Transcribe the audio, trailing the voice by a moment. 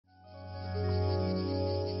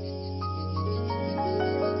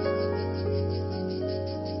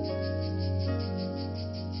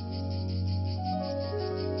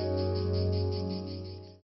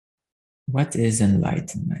What is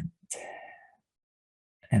enlightenment?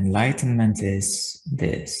 Enlightenment is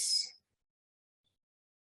this.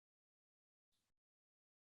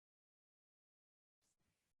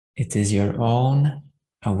 It is your own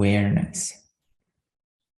awareness.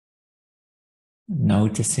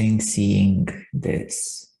 Noticing, seeing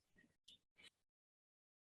this.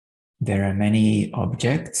 There are many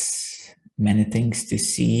objects, many things to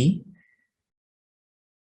see,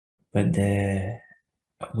 but the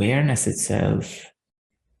awareness itself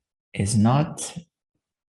is not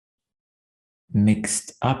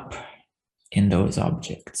mixed up in those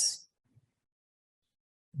objects.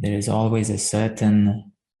 There is always a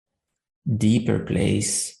certain deeper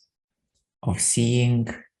place of seeing,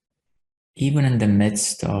 even in the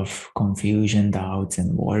midst of confusion, doubts,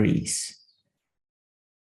 and worries.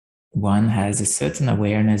 One has a certain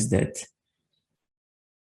awareness that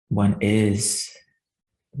one is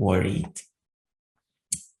worried.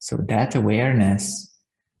 So that awareness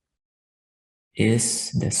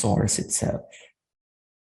is the source itself.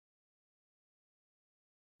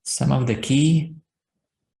 Some of the key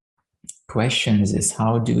questions is,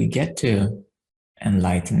 how do we get to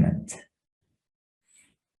enlightenment?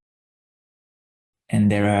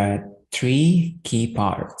 And there are three key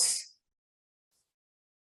parts.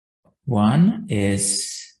 One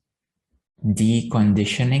is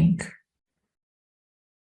deconditioning.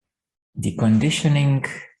 Deconditioning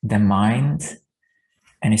the mind,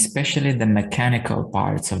 and especially the mechanical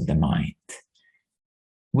parts of the mind,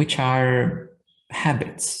 which are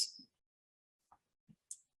habits.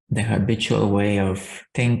 The habitual way of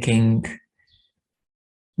thinking,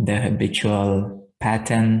 the habitual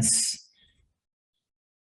patterns,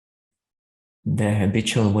 the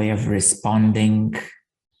habitual way of responding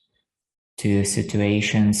to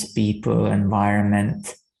situations, people,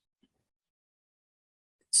 environment.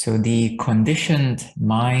 So the conditioned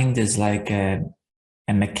mind is like a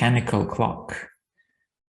mechanical clock.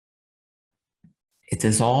 It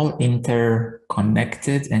is all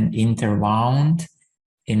interconnected and interwound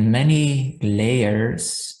in many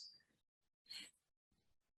layers,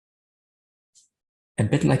 a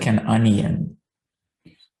bit like an onion.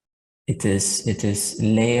 It is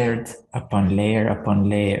layered upon layer upon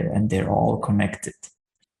layer, and they're all connected.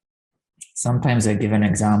 Sometimes I give an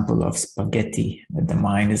example of spaghetti, that the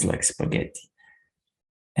mind is like spaghetti.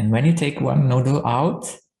 And when you take one noodle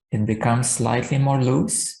out, it becomes slightly more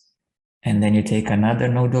loose. And then you take another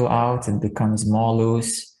noodle out, it becomes more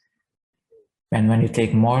loose. And when you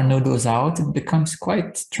take more noodles out, it becomes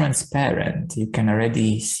quite transparent. You can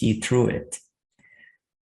already see through it.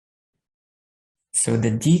 So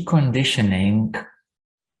the deconditioning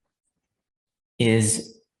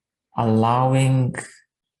is allowing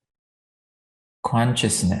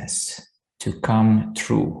consciousness to come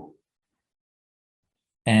through.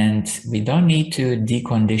 And we don't need to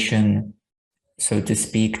decondition, so to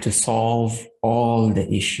speak, to solve all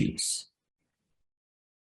the issues,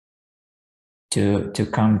 to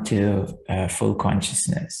come to full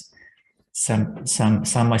consciousness.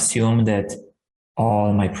 Some assume that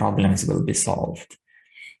all my problems will be solved.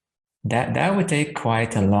 That would take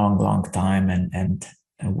quite a long time and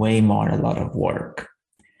way more, a lot of work.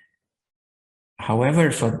 However,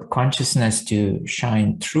 for consciousness to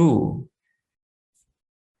shine through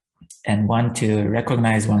and want to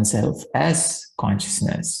recognize oneself as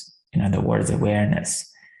consciousness, in other words,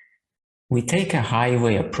 awareness, we take a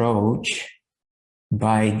highway approach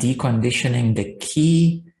by deconditioning the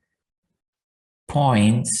key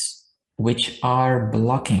points which are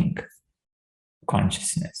blocking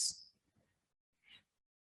consciousness.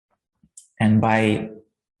 And by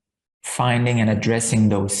finding and addressing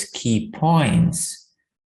those key points,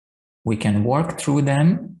 we can work through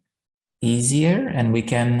them easier and we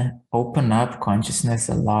can open up consciousness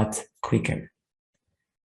a lot quicker.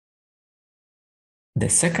 The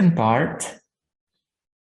second part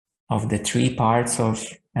of the three parts of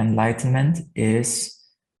enlightenment is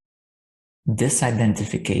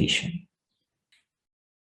disidentification.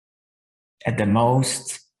 At the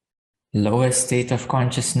most lowest state of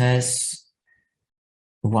consciousness,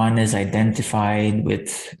 one is identified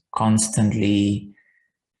with constantly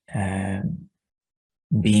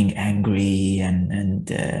being angry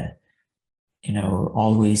and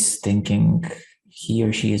always thinking he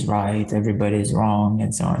or she is right, everybody is wrong,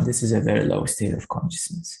 and so on. This is a very low state of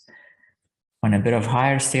consciousness. On a bit of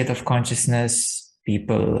higher state of consciousness,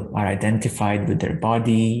 people are identified with their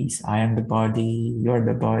bodies. I am the body, you're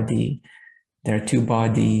the body. There are two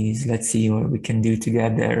bodies. Let's see what we can do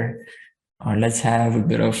together. Or let's have a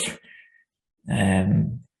bit of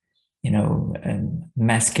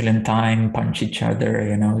masculine time, punch each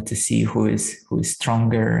other, to see who is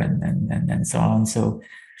stronger, and so on. So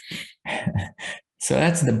so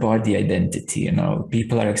that's the body identity.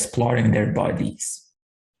 People are exploring their bodies.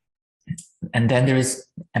 And then there is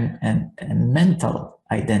a mental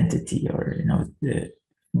identity, or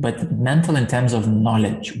but mental in terms of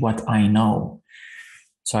knowledge, what I know.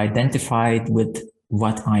 So identified with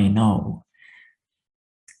what I know.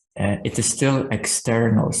 It is still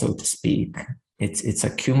external, so to speak. It's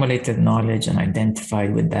accumulated knowledge and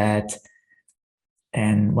identified with that.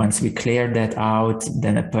 And once we clear that out,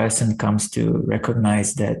 then a person comes to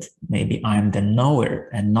recognize that maybe I'm the knower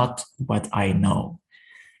and not what I know.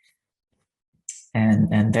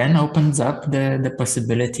 And then opens up the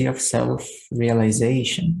possibility of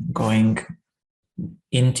self-realization, going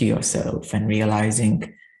into yourself and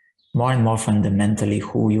realizing more and more fundamentally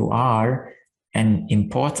who you are, and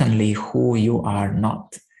importantly, who you are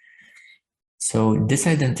not. So this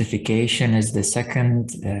identification is the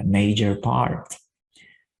second major part.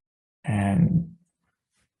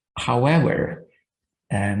 However,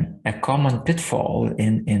 a common pitfall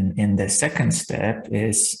in the second step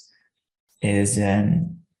is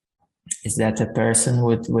that a person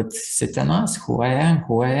would sit and ask, who I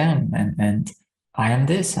am, and I am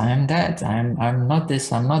this, I am that, I'm not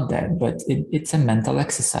this, I'm not that. But it's a mental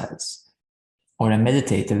exercise or a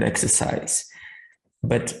meditative exercise.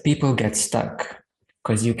 But people get stuck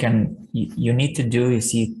because you need to do, you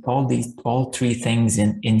see, all three things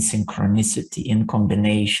in synchronicity, in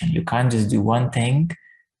combination. You can't just do one thing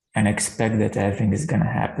and expect that everything is going to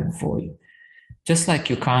happen for you. Just like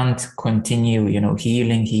you can't continue,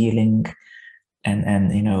 healing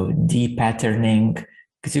and de-patterning,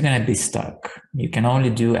 because you're going to be stuck. You can only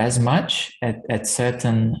do as much at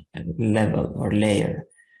certain level or layer.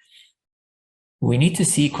 We need to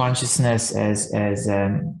see consciousness as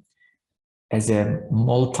a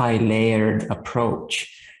multi-layered approach,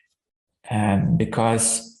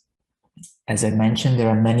 because, as I mentioned, there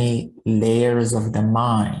are many layers of the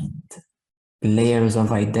mind, layers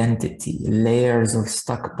of identity, layers of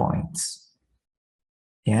stuck points.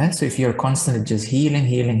 Yeah, so if you're constantly just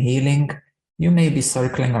healing, you may be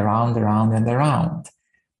circling around and around.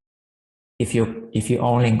 If you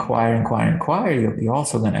only inquire, you're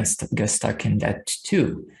also going to get stuck in that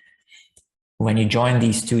too. When you join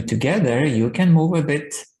these two together, you can move a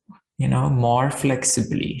bit, more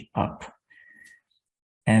flexibly up.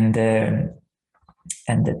 And the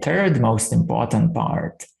third most important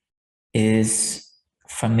part is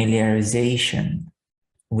familiarization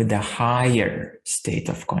with the higher state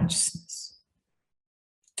of consciousness.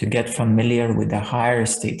 To get familiar with the higher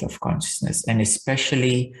state of consciousness, and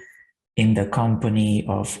especially in the company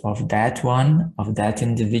of that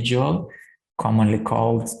individual, commonly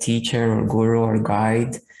called teacher or guru or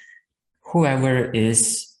guide, whoever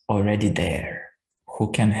is already there,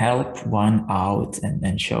 who can help one out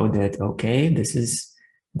and show that, okay, this is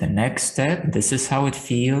the next step, this is how it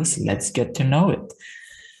feels, let's get to know it.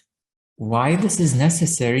 Why this is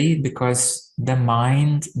necessary? Because the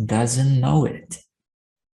mind doesn't know it.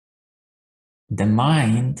 The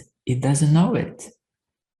mind, it doesn't know it.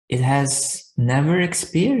 It has never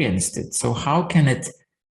experienced it. So how can it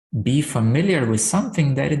be familiar with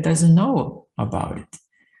something that it doesn't know about it?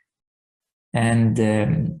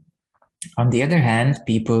 And on the other hand,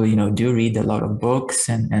 people, do read a lot of books,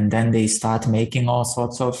 and then they start making all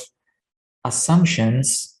sorts of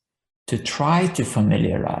assumptions to try to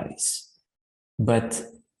familiarize. But,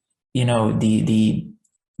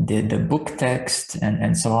 the book text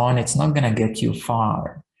and so on, it's not going to get you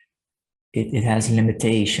far. It has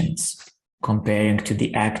limitations comparing to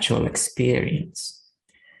the actual experience.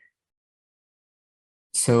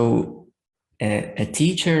 So a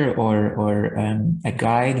teacher or a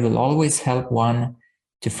guide will always help one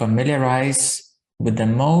to familiarize with the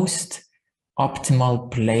most optimal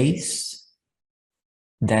place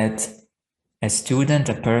that a student,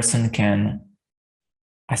 a person can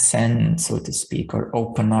ascend, so to speak, or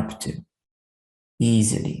open up to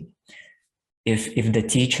easily. If the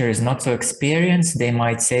teacher is not so experienced, they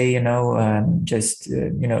might say,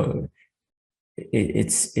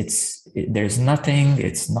 there's nothing,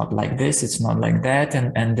 it's not like this, it's not like that,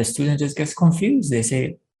 and the student just gets confused. They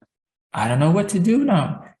say, I don't know what to do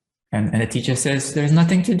now, and the teacher says, there's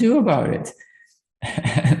nothing to do about it.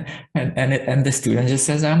 and the student just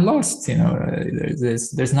says, I'm lost,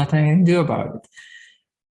 there's nothing I can do about it.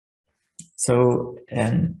 So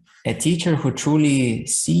a teacher who truly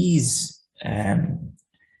sees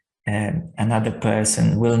another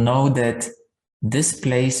person will know that this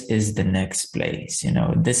place is the next place.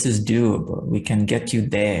 This is doable. We can get you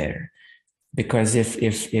there. Because if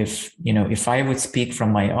you know, if I would speak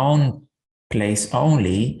from my own place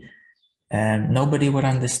only, nobody would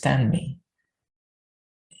understand me,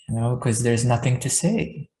 you know, because there's nothing to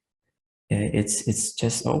say. It's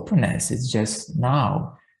just openness. It's just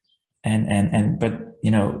now, but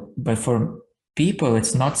you know, but for people,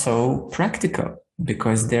 it's not so practical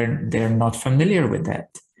because they're not familiar with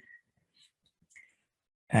that.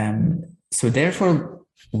 So therefore,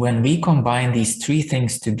 when we combine these three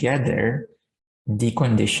things together,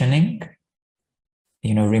 deconditioning,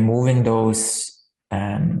 you know, removing those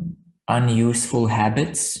unuseful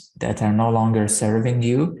habits that are no longer serving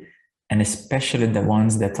you, and especially the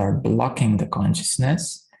ones that are blocking the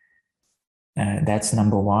consciousness. That's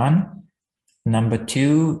number one. Number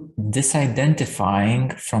two,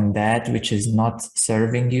 disidentifying from that which is not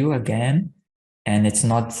serving you again, and it's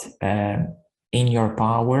not in your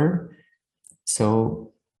power.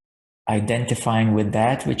 So identifying with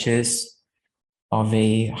that which is of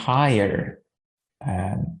a higher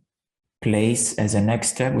place as a next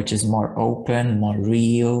step, which is more open, more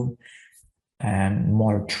real,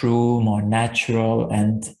 more true, more natural,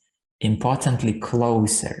 and importantly,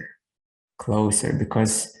 closer,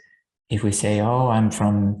 because if we say, oh, I'm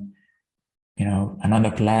from, you know,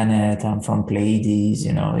 another planet, I'm from Pleiades,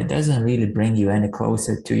 you know, it doesn't really bring you any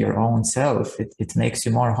closer to your own self. It makes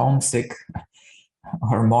you more homesick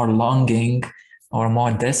or more longing or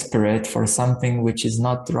more desperate for something which is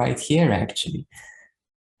not right here, actually.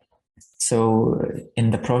 So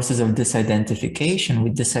in the process of disidentification, we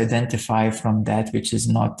disidentify from that which is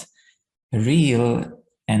not real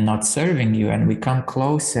and not serving you, and we come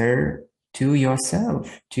closer to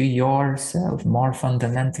yourself, more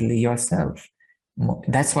fundamentally yourself.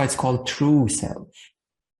 That's why it's called true self.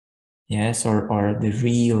 Yes, or the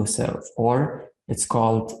real self, or it's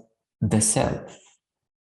called the self.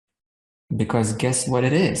 Because guess what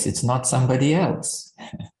it is? It's not somebody else.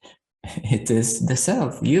 It is the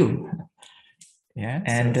self, you. Yeah.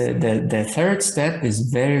 And the third step is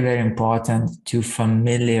very, very important to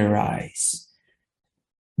familiarize,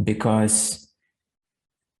 because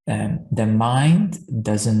the mind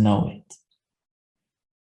doesn't know it.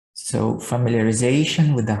 So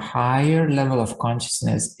familiarization with a higher level of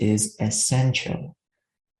consciousness is essential.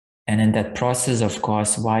 And in that process, of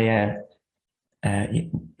course, via,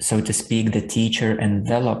 so to speak, the teacher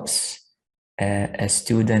envelops a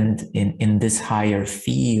student in this higher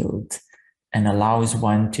field and allows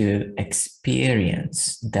one to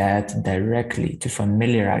experience that directly, to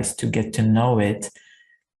familiarize, to get to know it,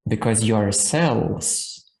 because your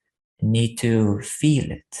cells need to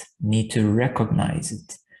feel it, need to recognize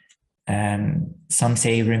it. Some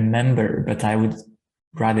say remember, but I would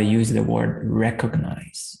rather use the word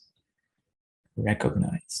recognize.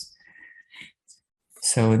 Recognize.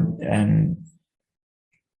 So, and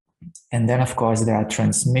then of course there are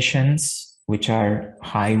transmissions, which are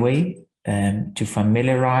highway, to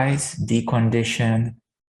familiarize, decondition,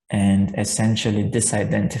 and essentially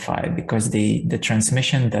disidentify, because the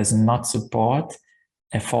transmission does not support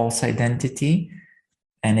a false identity,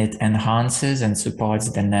 and it enhances and supports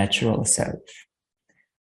the natural self.